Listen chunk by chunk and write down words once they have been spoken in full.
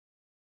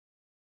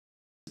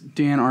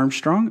Dan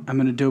Armstrong.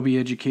 I'm an Adobe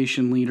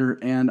Education leader,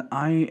 and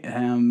I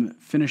am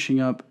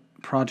finishing up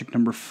project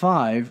number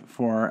 5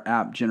 for our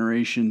app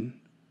generation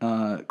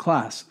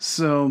class.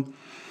 So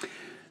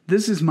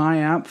this is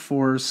my app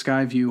for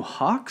Skyview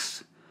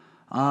Hawks.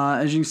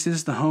 As you can see, this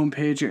is the home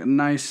page. A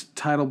nice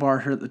title bar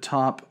here at the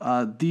top.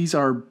 These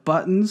are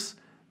buttons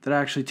that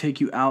actually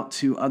take you out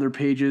to other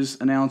pages: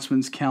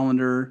 announcements,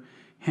 calendar,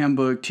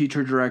 handbook,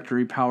 teacher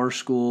directory, Power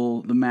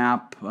School, the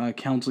map,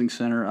 counseling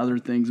center, other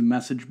things,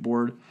 message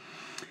board.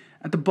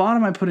 At the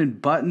bottom, I put in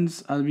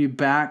buttons. There'll be a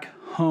back,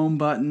 home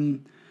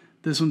button.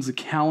 This one's the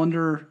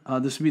calendar.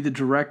 This would be the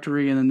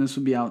directory, and then this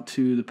would be out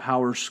to the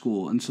Power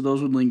School. And so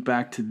those would link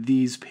back to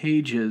these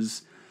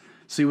pages,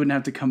 so you wouldn't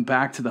have to come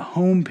back to the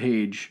home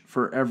page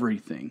for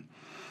everything.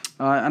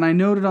 And I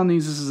noted on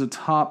these, this is a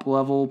top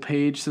level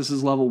page. This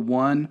is level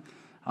 1.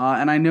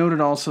 And I noted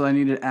also I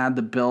need to add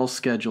the bell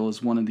schedule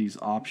as one of these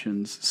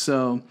options.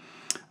 So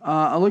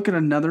I'll look at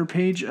another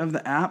page of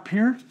the app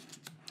here.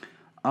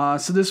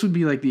 So this would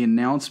be like the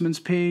announcements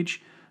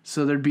page.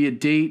 So there'd be a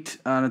date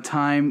and a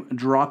time, a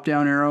drop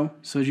down arrow.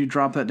 So as you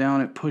drop that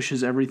down, it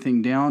pushes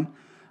everything down.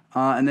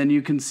 And then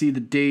you can see the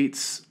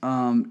dates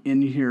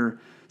in here.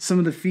 Some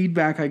of the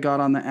feedback I got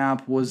on the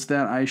app was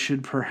that I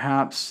should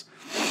perhaps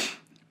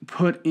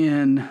put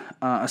in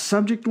a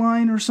subject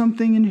line or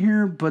something in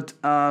here, but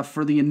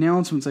for the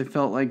announcements, I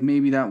felt like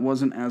maybe that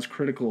wasn't as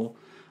critical.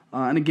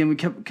 And again, we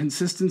kept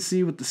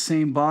consistency with the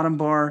same bottom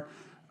bar.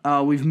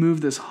 We've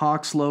moved this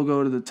Hawks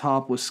logo to the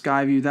top with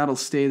Skyview. That'll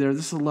stay there.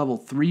 This is a level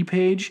 3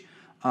 page.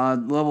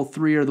 Level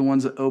 3 are the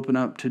ones that open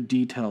up to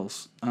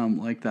details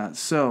like that.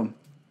 So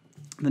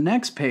the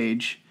next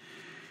page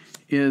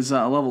is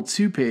a level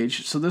 2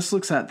 page. So this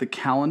looks at the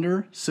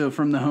calendar. So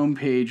from the home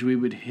page, we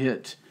would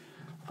hit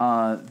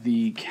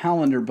the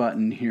calendar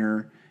button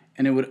here,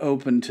 and it would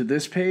open to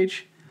this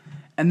page.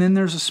 And then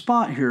there's a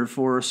spot here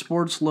for a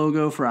sports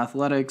logo for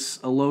athletics,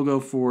 a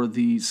logo for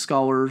the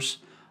scholars,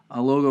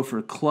 a logo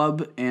for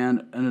club,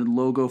 and a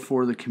logo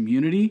for the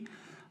community.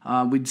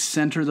 We'd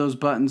center those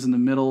buttons in the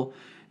middle.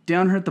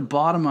 Down here at the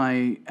bottom,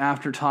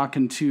 after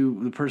talking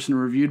to the person who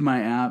reviewed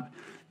my app,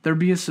 there'd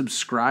be a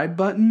subscribe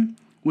button,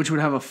 which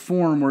would have a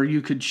form where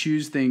you could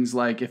choose things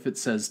like if it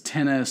says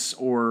tennis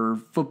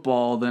or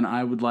football, then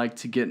I would like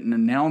to get an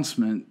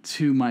announcement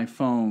to my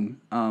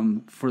phone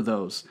for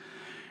those.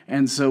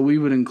 And so we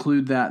would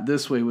include that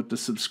this way with the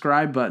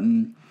subscribe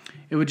button.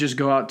 It would just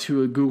go out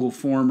to a Google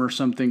form or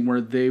something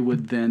where they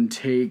would then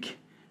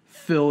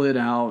fill it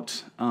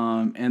out,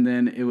 and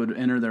then it would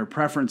enter their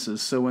preferences.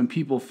 So when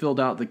people filled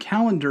out the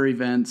calendar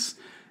events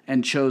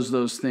and chose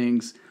those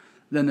things,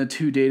 then the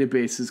two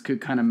databases could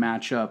kind of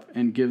match up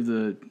and give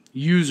the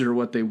user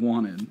what they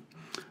wanted.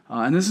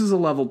 And this is a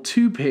level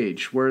 2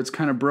 page where it's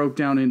kind of broke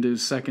down into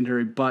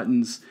secondary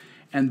buttons,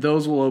 and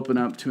those will open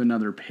up to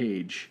another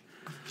page.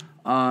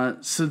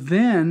 So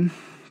then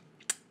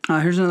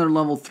here's another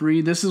level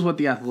 3. This is what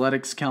the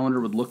athletics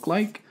calendar would look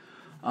like.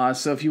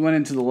 So if you went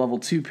into the level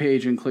 2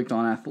 page and clicked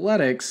on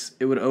athletics,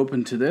 it would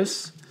open to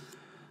this.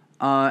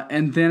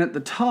 And then at the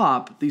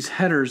top, these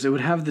headers, it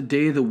would have the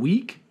day of the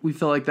week. We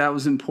felt like that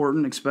was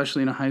important,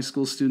 especially in a high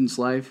school student's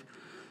life.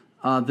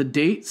 The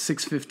date,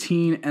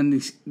 6/15,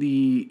 and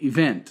the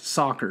event,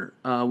 soccer.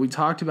 We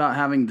talked about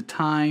having the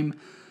time,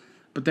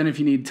 but then if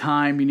you need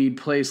time, you need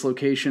place,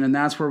 location, and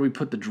that's where we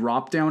put the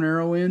drop-down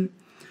arrow in.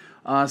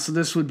 So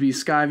this would be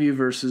Skyview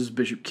versus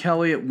Bishop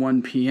Kelly at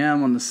 1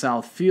 p.m. on the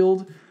South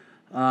Field.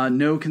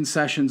 No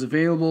concessions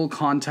available.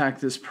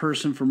 Contact this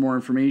person for more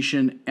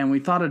information. And we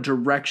thought a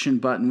direction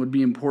button would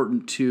be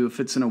important too. If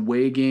it's an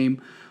away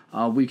game,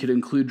 we could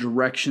include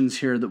directions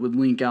here that would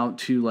link out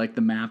to like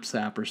the Maps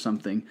app or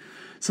something.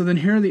 So then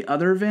here are the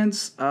other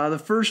events.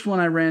 The first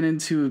one I ran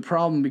into a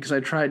problem because I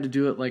tried to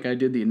do it like I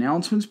did the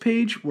announcements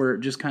page, where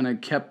it just kind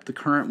of kept the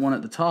current one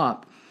at the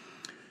top.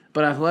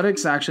 But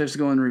athletics actually has to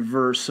go in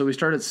reverse. So we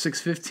start at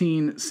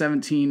 6/15,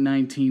 17,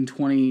 19,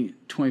 20,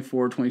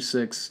 24,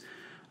 26,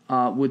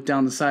 with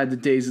down the side the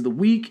days of the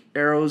week,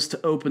 arrows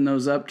to open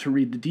those up to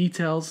read the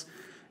details,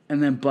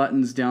 and then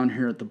buttons down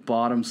here at the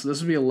bottom. So this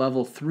would be a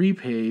level 3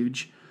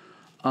 page.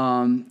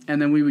 And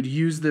then we would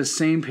use this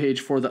same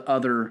page for the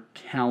other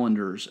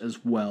calendars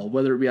as well,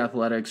 whether it be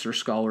athletics or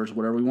scholars,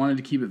 whatever. We wanted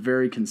to keep it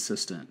very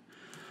consistent.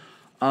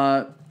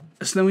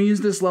 So then we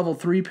use this level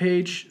 3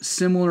 page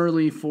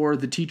similarly for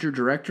the teacher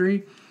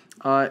directory,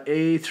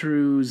 A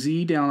through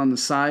Z down on the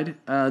side.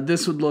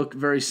 This would look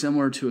very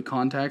similar to a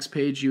contacts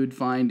page you would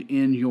find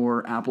in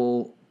your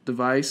Apple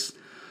device.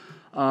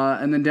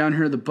 And then down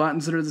here, the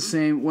buttons that are the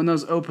same. When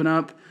those open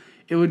up,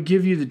 it would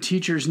give you the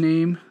teacher's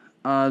name,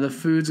 the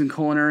foods and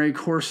culinary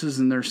courses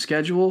and their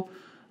schedule.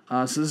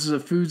 So this is a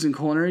foods and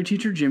culinary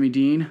teacher, Jimmy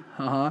Dean.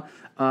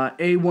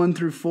 A1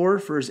 through 4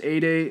 for his A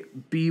day,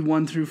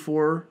 B1 through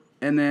 4,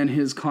 and then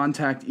his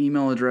contact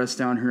email address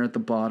down here at the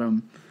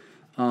bottom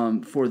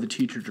for the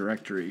teacher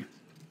directory.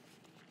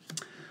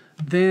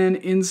 Then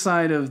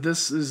inside of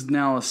this is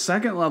now a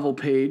second level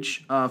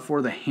page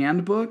for the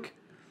handbook.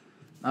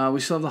 We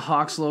still have the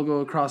Hawks logo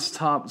across the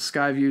top,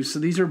 sky view. So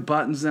these are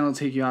buttons that will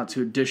take you out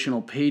to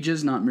additional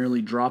pages, not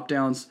merely drop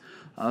downs.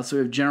 So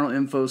we have general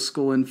info,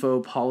 school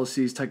info,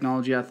 policies,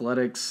 technology,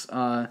 athletics,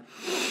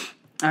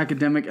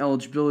 academic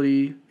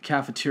eligibility,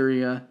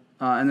 cafeteria,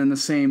 and then the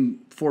same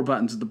 4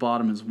 buttons at the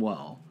bottom as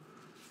well.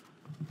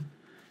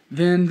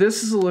 Then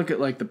this is a look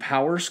at like the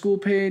Power School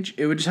page.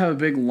 It would just have a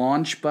big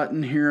launch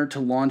button here to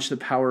launch the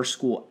Power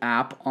School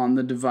app on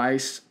the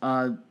device.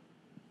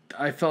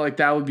 I felt like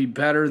that would be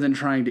better than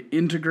trying to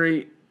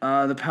integrate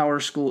the Power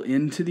School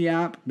into the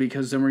app,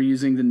 because then we're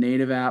using the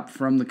native app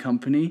from the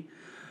company.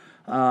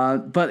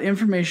 But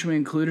information we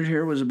included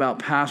here was about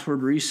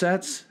password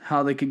resets,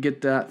 how they could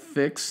get that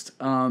fixed.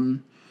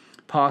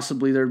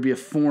 Possibly there'd be a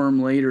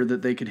form later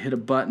that they could hit a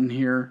button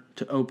here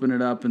to open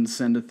it up and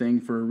send a thing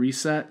for a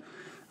reset.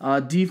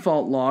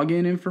 Default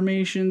login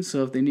information,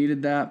 so if they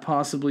needed that,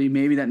 possibly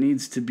maybe that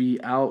needs to be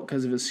out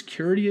because of a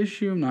security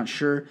issue, I'm not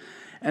sure.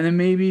 And then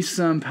maybe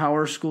some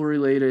Power School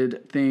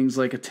related things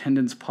like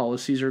attendance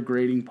policies or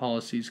grading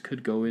policies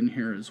could go in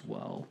here as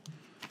well.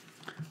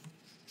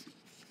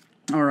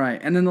 All right,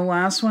 and then the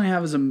last one I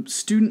have is a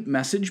student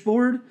message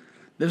board.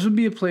 This would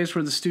be a place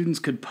where the students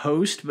could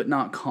post but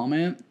not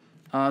comment.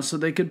 So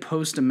they could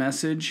post a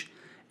message,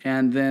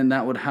 and then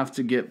that would have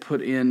to get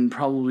put in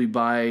probably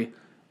by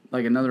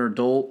like another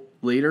adult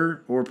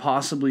later, or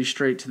possibly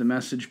straight to the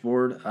message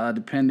board,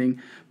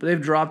 depending. But they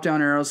have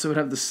drop-down arrows, so it would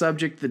have the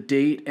subject, the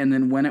date, and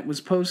then when it was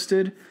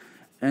posted,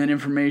 and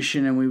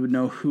information, and we would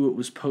know who it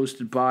was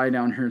posted by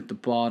down here at the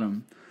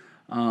bottom.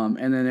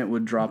 And then it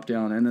would drop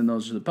down, and then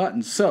those are the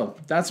buttons. So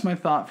that's my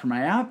thought for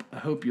my app. I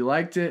hope you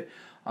liked it.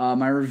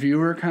 My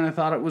reviewer kind of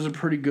thought it was a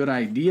pretty good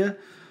idea,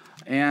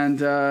 and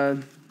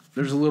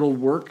there's a little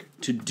work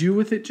to do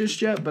with it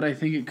just yet, but I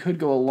think it could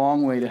go a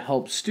long way to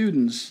help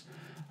students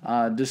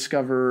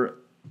discover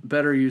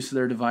better use of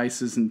their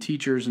devices, and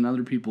teachers and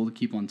other people to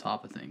keep on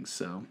top of things.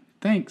 So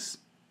thanks.